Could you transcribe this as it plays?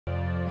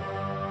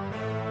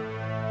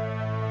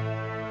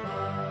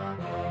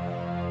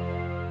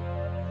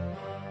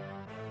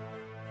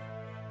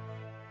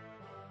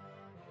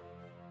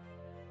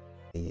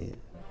Yeah.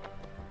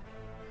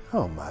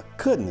 Oh my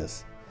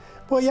goodness.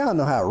 Boy, y'all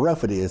know how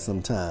rough it is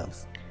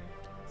sometimes.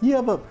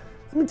 Let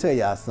me tell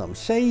y'all something.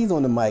 Shayz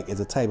on the mic is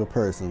a type of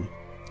person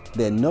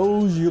that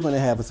knows you're gonna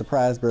have a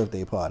surprise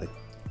birthday party.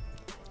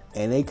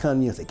 And they come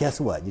to you and say, guess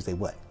what? You say,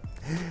 what?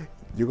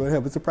 You're gonna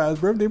have a surprise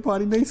birthday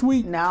party next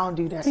week? No, I don't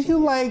do that and shit. you're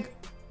like,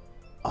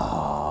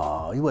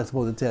 oh, you wasn't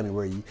supposed to tell me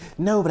where you,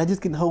 no, but I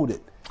just couldn't hold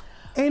it.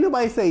 Ain't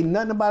nobody say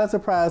nothing about a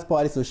surprise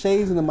party, so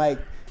Shayz on the mic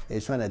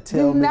is trying to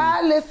tell me. Do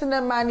not listen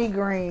to Money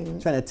Green.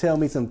 Trying to tell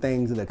me some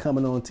things that are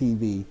coming on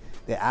TV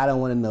that I don't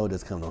want to know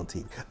that's coming on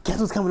TV. Guess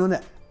what's coming on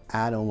that?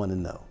 I don't want to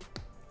know.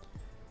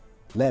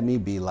 Let me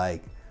be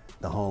like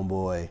the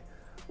homeboy.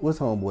 What's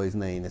homeboy's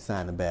name that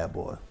signed the Bad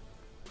Boy?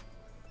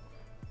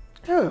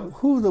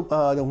 Who's the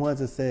ones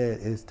that said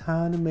it's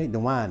time to make the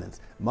Winans?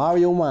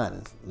 Mario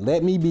Winans.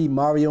 Let me be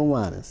Mario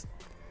Winans.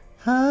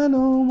 I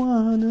don't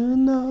want to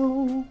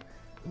know.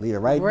 Leave it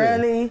right there.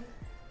 Really?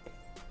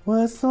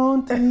 What's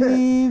on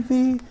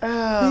TV?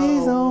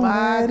 Oh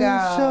my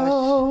gosh.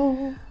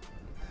 Show.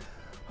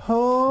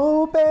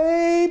 Oh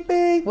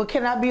baby. Well,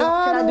 can I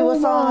do a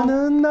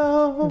song?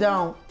 Know.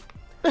 Don't.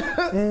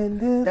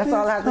 And that's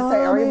all I have to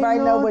say. Everybody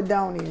know what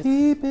don't is.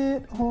 Keep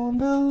it on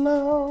the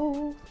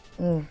low.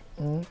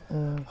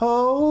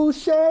 Oh,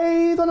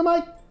 Shayz on the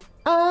mic.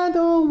 I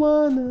don't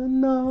wanna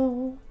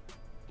know.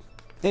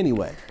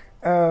 Anyway,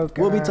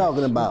 we'll be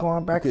talking about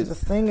going back to the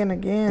singing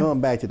again. Going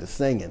back to the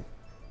singing.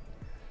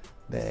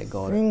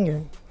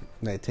 Singing.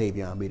 Let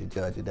Tavion be the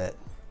judge of that.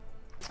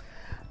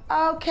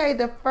 Okay,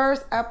 the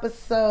first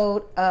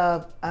episode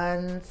of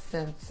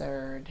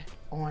Uncensored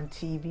on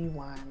TV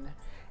One.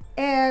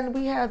 And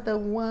we have the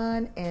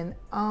one and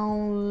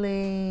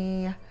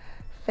only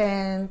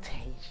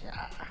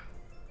Fantasia.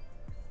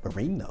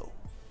 Marino.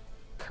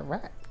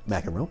 Correct.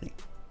 Macaroni.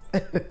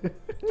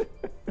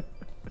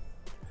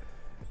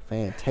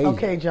 Fantasia.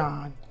 Okay,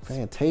 John.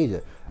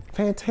 Fantasia.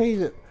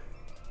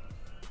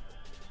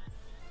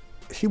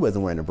 She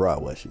wasn't wearing a bra,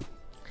 was she?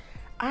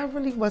 I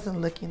really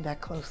wasn't looking that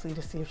closely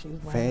to see if she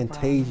was wearing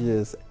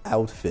Fantasia's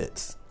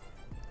outfits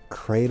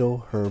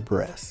cradle her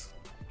breasts.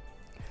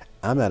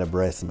 I'm not a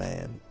breast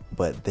man,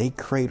 but they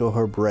cradle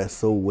her breasts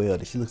so well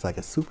that she looks like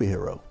a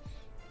superhero.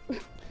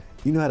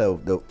 You know how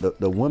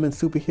the women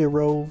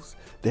superheroes,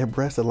 their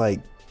breasts are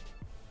like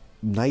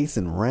nice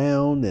and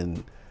round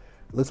and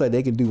looks like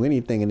they can do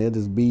anything and they'll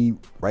just be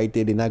right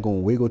there. They're not going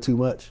to wiggle too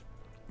much.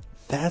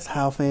 That's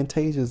how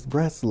Fantasia's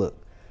breasts look.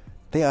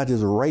 They are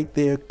just right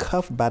there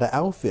cuffed by the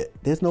outfit.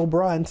 There's no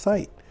bra in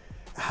sight.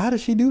 How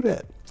does she do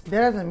that?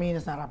 That doesn't mean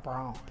it's not a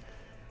bra on.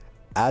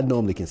 I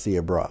normally can see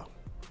a bra.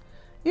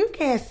 You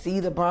can't see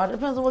the bra. It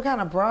depends on what kind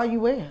of bra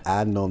you wear.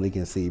 I normally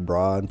can see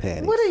bra and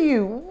panties. What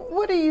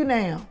are you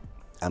now?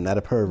 I'm not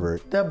a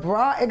pervert. The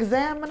bra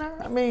examiner?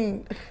 I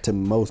mean, to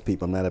most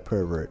people, I'm not a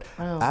pervert.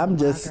 Oh, I'm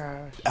just.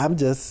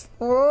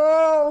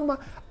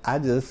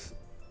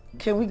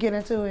 Can we get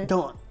into it?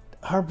 Don't.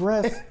 Her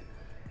breasts,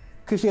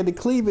 because she had the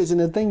cleavage and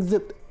the thing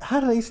zipped.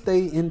 How do they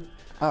stay in?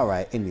 All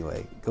right,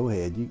 anyway, go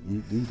ahead. You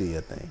do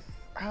your thing.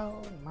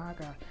 Oh, my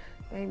God.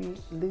 Maybe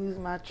lose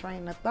my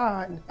train of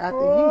thought after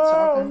you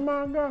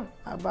talking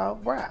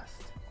about breast,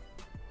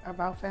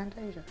 about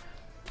Fantasia.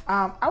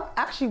 I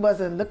actually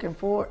wasn't looking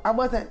forward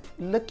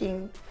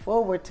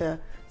to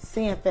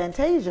seeing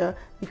Fantasia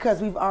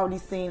because we've already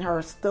seen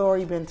her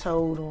story been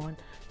told on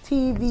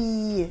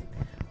TV.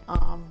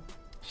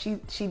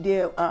 She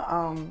did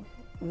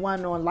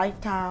one on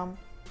Lifetime.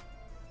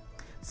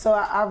 So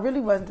I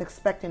really wasn't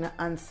expecting an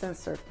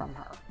Uncensored from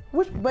her,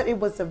 but it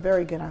was a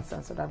very good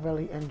Uncensored. I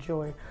really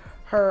enjoyed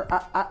her.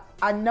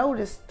 I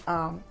noticed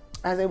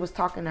as I was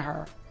talking to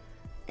her,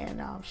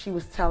 and she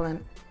was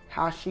telling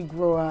how she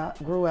grew up,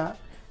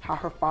 how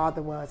her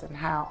father was, and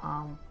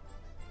how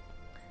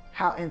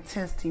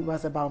intense he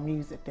was about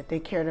music. That they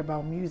cared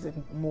about music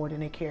more than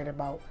they cared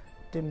about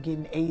them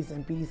getting A's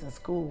and B's in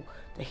school.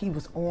 That he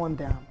was on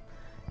them,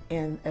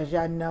 and as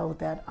y'all know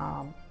that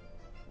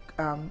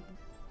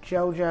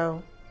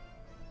JoJo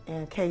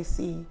and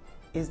KC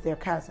is their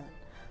cousin,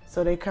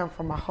 so they come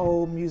from a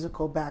whole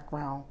musical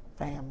background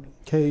family.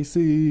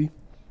 KC,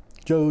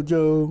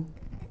 JoJo,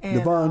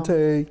 and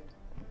Devontae,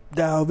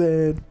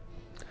 Dalvin.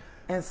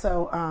 And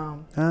so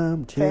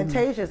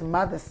Fantasia's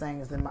mother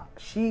sings, and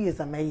she is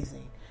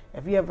amazing.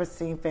 If you ever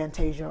seen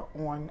Fantasia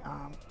on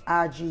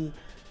IG,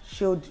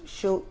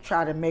 she'll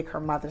try to make her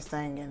mother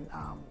sing, and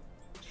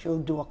she'll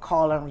do a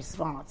call and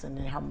response, and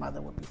then her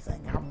mother will be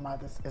singing. Her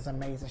mother is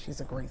amazing. She's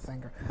a great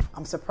singer.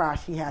 I'm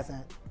surprised she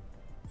hasn't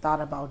thought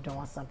about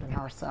doing something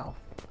herself.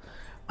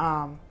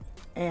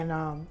 And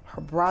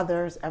her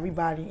brothers,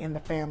 everybody in the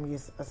family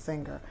is a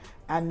singer.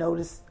 I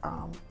noticed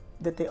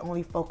that they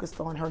only focused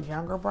on her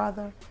younger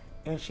brother,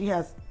 and she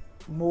has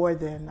more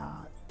than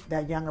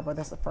that younger brother.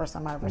 That's the first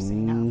time I've ever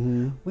seen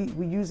him.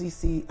 We usually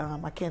see,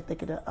 I can't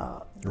think of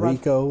the...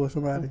 Rico or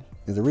somebody?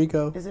 Is it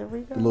Rico? Is it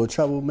Rico? The little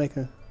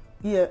troublemaker?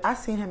 Yeah, I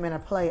seen him in a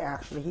play,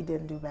 actually. He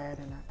didn't do bad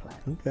in that play.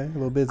 Okay, a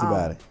little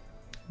busybody.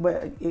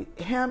 But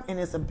him and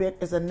it's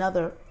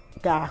another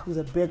guy who's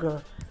a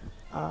bigger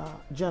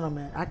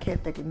gentleman. I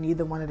can't think of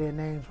neither one of their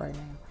names right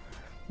now.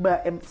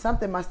 But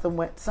something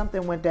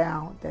went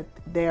down that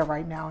they're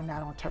right now and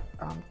not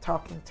on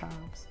talking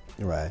terms.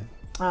 Right.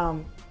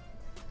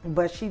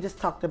 But she just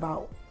talked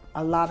a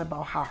lot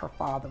about how her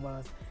father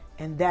was,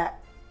 and that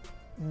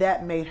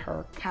made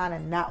her kind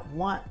of not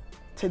want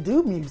to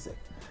do music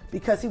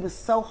because he was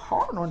so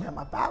hard on them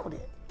about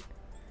it.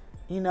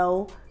 You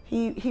know,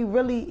 he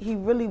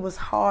really was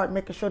hard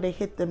making sure they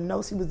hit them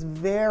notes. He was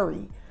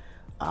very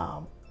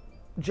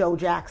Joe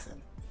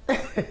Jackson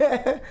with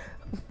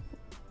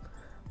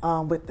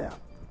them.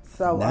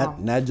 So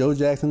not Joe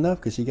Jackson enough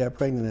because she got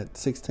pregnant at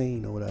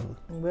 16 or whatever.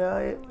 Well,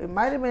 it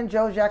might have been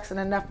Joe Jackson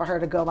enough for her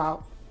to go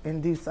out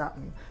and do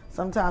something.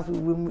 Sometimes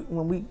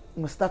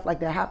when stuff like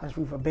that happens,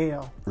 we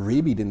rebel.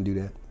 Reby didn't do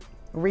that.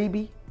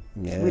 Reby?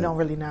 Yeah. We don't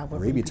really know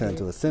what Reby turned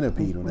to a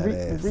centipede on that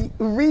ass.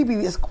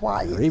 Reby is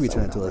quiet. Reby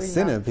turned to a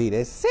centipede.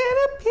 That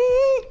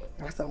centipede.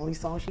 That's the only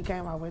song she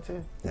came out with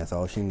too. That's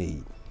all she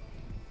need.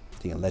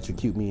 She can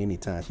electrocute me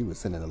anytime. She was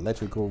sending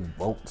electrical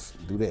bolts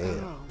through the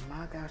air. Oh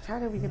my gosh, how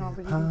did we get on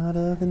Reby? Part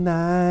of the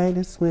night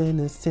is when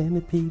the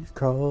centipede is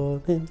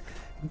crawling.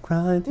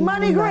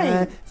 Money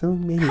Green, so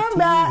many come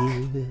back.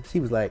 She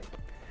was like,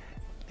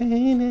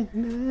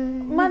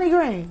 Money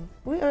Green.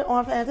 We are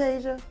on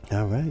Fantasia.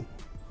 All right,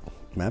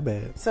 my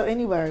bad. So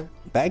anyway,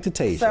 back to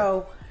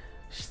Tasia.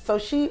 So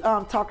she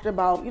talked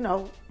about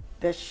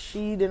that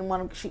she didn't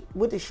want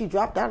to. She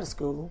dropped out of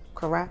school,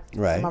 correct?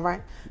 Right. Am I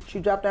right? She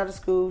dropped out of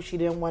school. She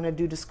didn't want to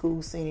do the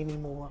school scene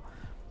anymore.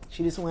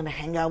 She just wanted to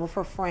hang out with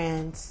her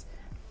friends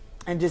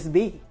and just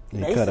be.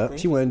 And cut up.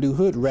 She wanted to do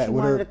hood rat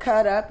with her. She wanted to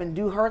cut up and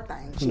do her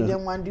thing. She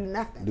didn't want to do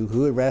nothing. Do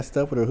hood rat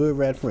stuff with her hood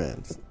rat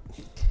friends.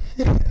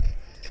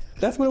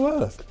 That's what it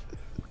was.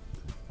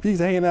 She's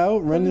hanging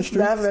out, running the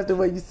streets. Laughing at the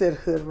way you said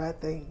hood rat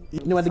thing.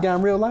 You know what the guy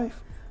in real life?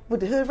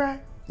 With the hood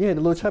rat? Yeah,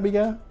 the little chubby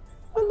guy.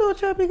 What little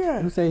chubby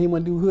guy? Who said he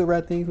want to do hood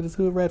rat things with his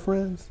hood rat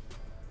friends?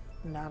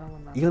 No, I don't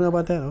remember. You don't know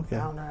about that? Okay.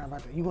 I don't know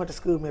about that. You want to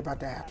school me about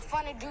that. It's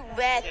fun to do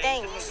bad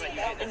things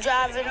and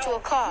drive into a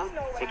car.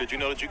 So did you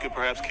know that you could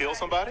perhaps kill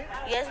somebody?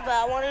 Yes, but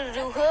I wanted to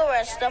do hood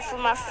rat stuff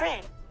with my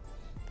friend.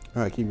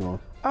 All right, keep going.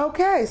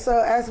 Okay, so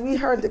as we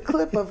heard the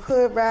clip of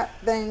hood rat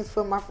things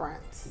for my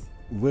friends.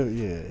 Well,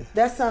 yeah.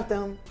 That's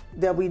something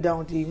that we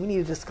don't do. We need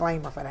a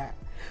disclaimer for that.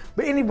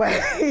 But anyway,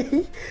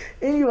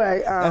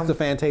 that's what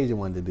Fantasia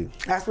wanted to do.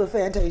 That's what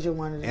Fantasia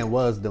wanted to do. And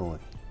was doing.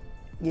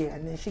 Yeah,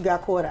 and then she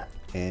got caught up.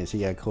 And she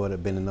got caught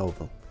up bending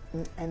over.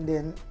 And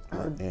then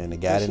and the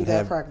guy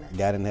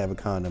didn't have a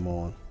condom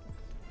on.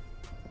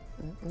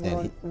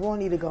 We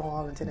won't need to go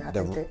all into that.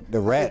 I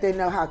think they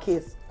know how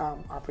kids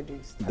are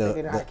produced. I think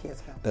they know how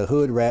kids go. The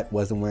hood rat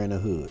wasn't wearing a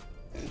hood.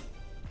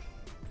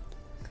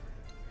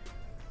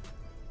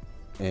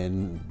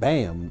 And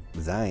bam,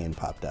 Zion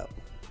popped out.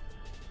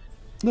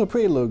 Little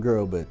pretty little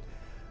girl, but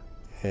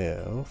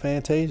hell,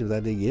 Fantasia was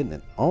out there getting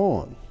it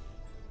on.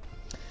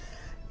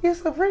 Yeah,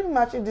 so pretty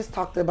much it just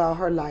talked about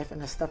her life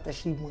and the stuff that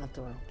she went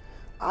through.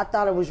 I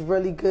thought it was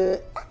really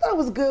good. I thought it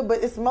was good,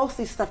 but it's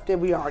mostly stuff that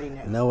we already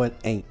knew. No, it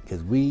ain't,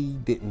 because we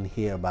didn't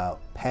hear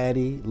about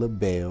Patti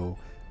LaBelle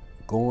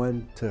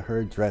going to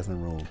her dressing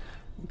room,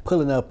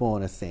 pulling up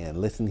on her saying,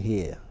 listen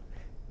here,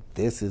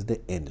 this is the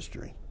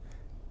industry.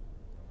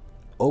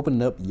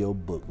 Open up your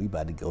book. We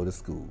about to go to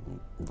school.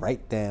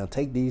 Write down,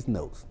 take these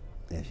notes.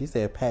 And she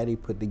said Patti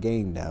put the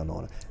game down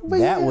on her. But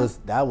that was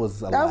a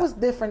lot. That was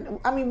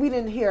different. I mean, we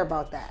didn't hear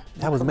about that.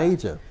 That was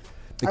major.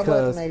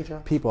 Because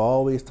people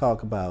always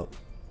talk about,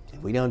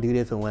 if we don't do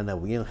this for one another,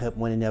 we don't help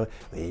one another,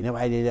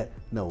 nobody did that.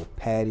 No,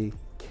 Patti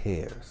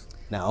cares.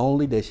 Not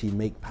only does she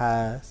make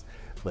pies,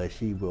 but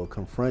she will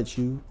confront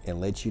you and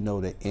let you know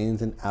the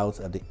ins and outs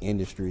of the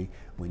industry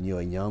when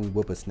you're a young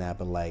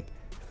whippersnapper like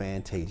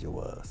Fantasia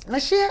was. Now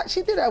she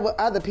did that with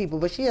other people,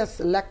 but she has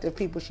selective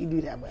people she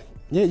do that with.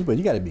 Yeah, but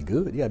you got to be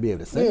good. You got to be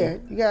able to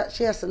say. Yeah,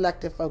 she has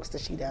selective folks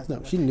that she does.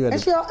 No, she didn't do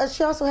that. And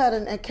she also had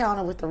an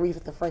encounter with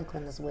Aretha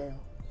Franklin as well.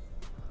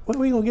 When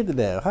are we gonna get to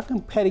that? How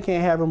come Patti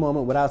can't have a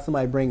moment without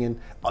somebody bringing?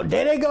 Oh,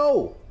 there they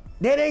go.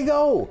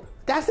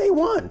 That's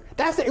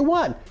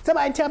A1.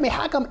 Somebody tell me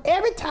how come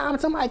every time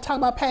somebody talk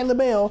about Patti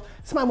LaBelle,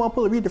 somebody want to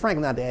pull Aretha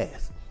Franklin out the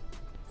ass?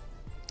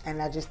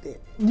 And I just did.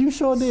 You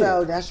sure did.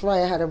 So that's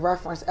right. I had to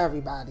reference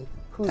everybody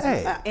who's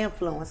an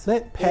influence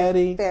let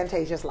Patti, in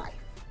Fantasia's life.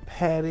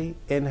 Patti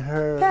and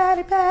her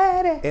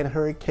Patti and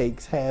her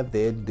cakes have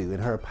their due,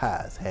 and her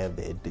pies have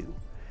their due.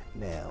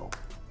 Now,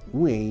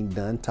 we ain't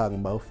done talking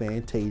about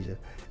Fantasia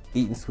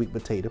eating sweet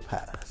potato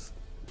pies.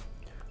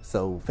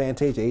 So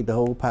Fantasia ate the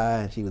whole pie,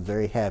 and she was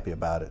very happy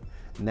about it.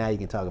 Now you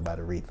can talk about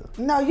Aretha.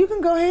 No, you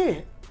can go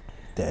ahead.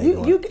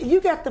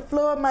 You got the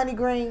floor, Money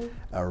Green.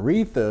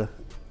 Aretha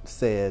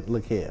said,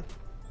 look here,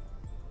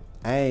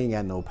 I ain't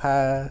got no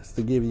pies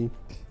to give you.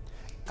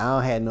 I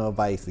don't have no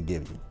advice to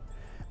give you.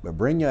 But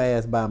bring your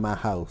ass by my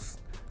house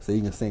so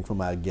you can sing for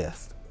my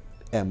guests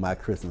at my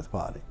Christmas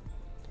party.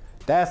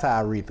 That's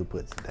how Aretha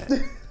puts it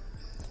down.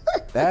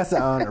 That's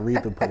how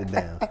Aretha put it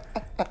down.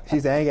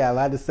 She said, I ain't got a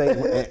lot to say.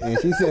 And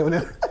she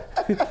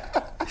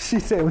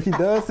said when she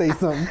does say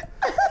something,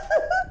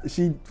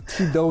 she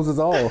dozes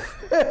off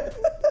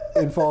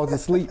and falls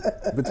asleep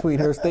between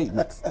her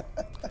statements.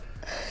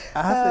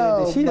 I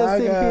said, did she just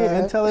sit here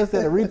and tell us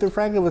that Aretha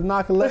Franklin was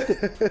narcoleptic?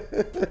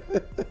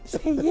 She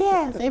said,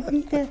 yes,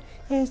 Aretha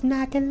is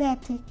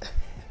narcoleptic.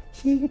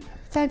 She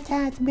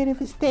sometimes made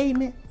of a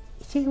statement,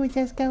 she would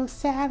just go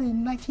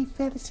silent like she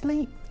fell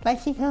asleep, like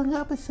she hung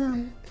up or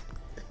something.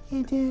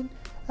 And then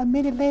a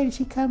minute later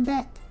she come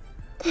back.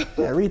 Yeah,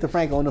 Aretha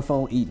Franklin on the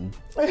phone eating.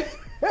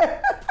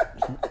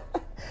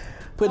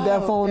 Put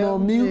that phone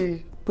on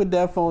mute. Put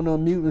that phone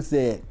on mute and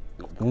said,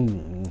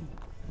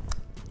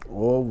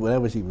 or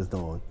whatever she was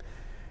doing,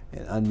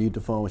 and unmute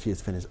the phone when she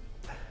was finished.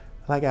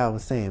 Like I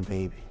was saying,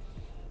 baby,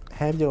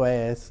 have your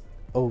ass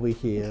over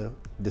here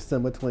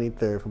December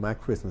 23rd for my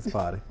Christmas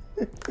party.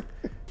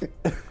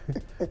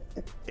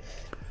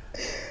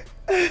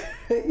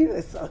 You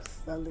are so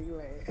silly,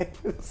 man.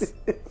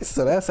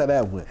 So that's how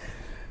that went.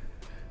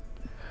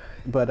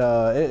 But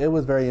it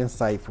was very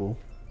insightful.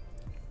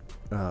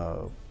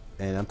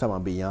 And I'm talking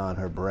about beyond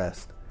her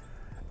breast,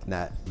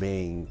 not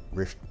being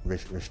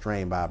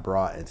restrained by a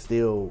bra and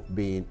still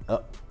being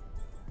up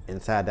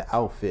inside the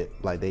outfit.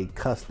 Like they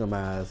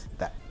customized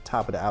the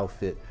top of the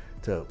outfit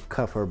to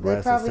cuff her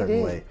breast a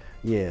certain way.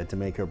 Yeah, to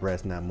make her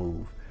breast not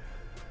move.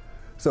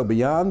 So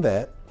beyond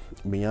that,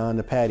 beyond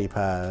the patty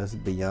pies,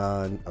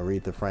 beyond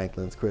Aretha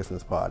Franklin's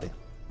Christmas party,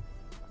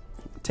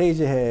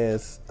 Tasia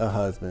has a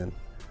husband.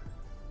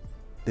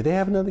 Did they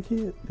have another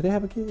kid? Did they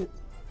have a kid?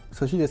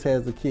 So she just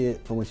has a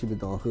kid from when she was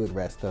doing hood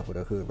rat stuff with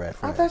her hood rat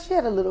friends. I thought she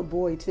had a little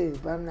boy too,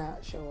 but I'm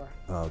not sure.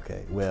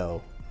 Okay,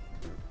 well,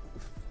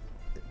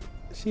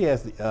 she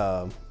has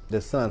the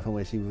son from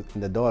when she was,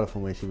 the daughter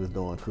from when she was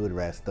doing hood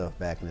rat stuff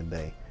back in the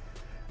day.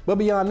 But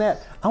beyond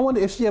that, I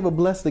wonder if she ever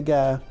blessed the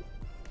guy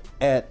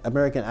at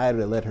American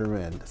Idol that let her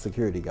in, the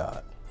security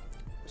guard.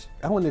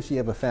 I wonder if she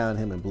ever found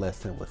him and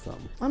blessed him with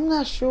something. I'm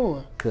not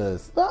sure.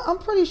 But I'm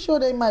pretty sure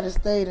they might have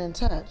stayed in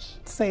touch.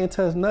 Stay in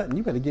touch nothing.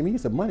 You better give me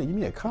some money. Give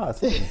me a car.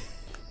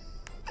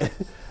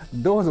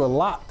 Doors were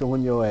locked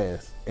on your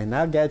ass. And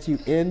I got you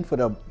in for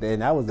the,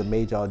 and that was a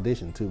major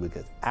audition too,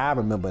 because I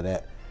remember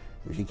that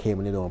when she came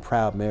in there doing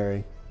Proud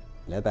Mary.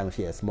 And that time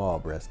she had small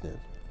breasts then.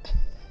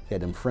 She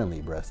had them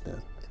friendly breasts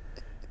then.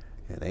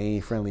 And they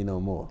ain't friendly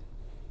no more.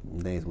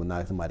 Names will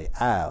knock somebody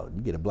out.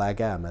 You get a black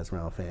eye mess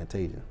around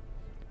Fantasia.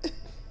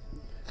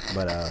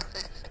 But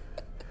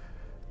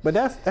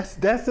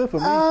that's it for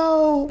me.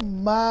 Oh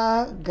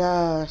my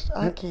gosh,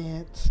 I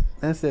can't.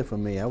 That's it for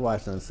me. I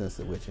watched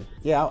Uncensored with you.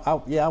 Yeah,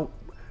 I'll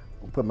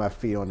put my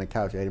feet on the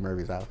couch at Eddie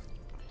Murphy's house.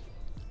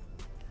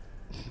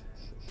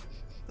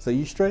 So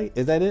you straight?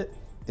 Is that it?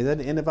 Is that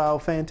the end of our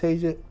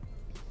Fantasia?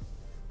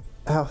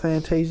 Our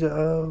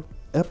Fantasia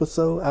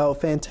episode? Our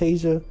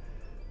Fantasia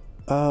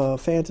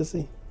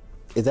fantasy?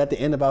 Is that the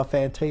end of our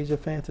Fantasia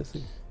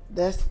fantasy?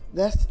 That's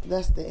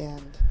the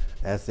end.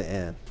 That's the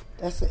end.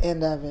 That's the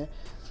end of it.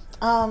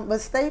 But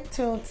stay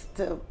tuned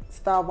to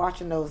start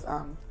watching those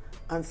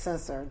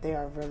Uncensored. They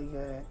are really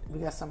good. We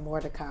got some more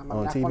to come.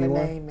 I'm not going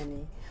to name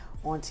any.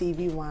 On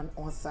TV One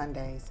on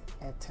Sundays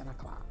at 10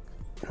 o'clock.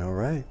 All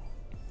right.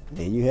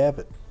 There you have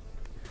it.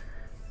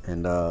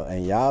 And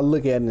y'all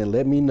look at it and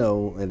let me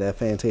know in that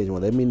Fantasia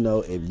one. Let me know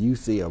if you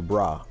see a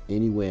bra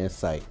anywhere in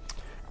sight.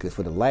 Because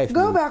for the life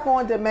go back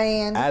on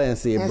demand. I didn't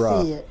see a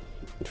bra. See it.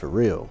 For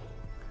real.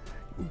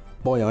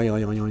 Boy,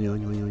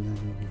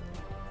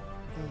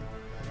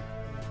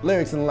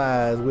 Lyrics and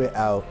Lies, we're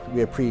out.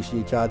 We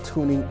appreciate y'all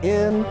tuning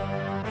in.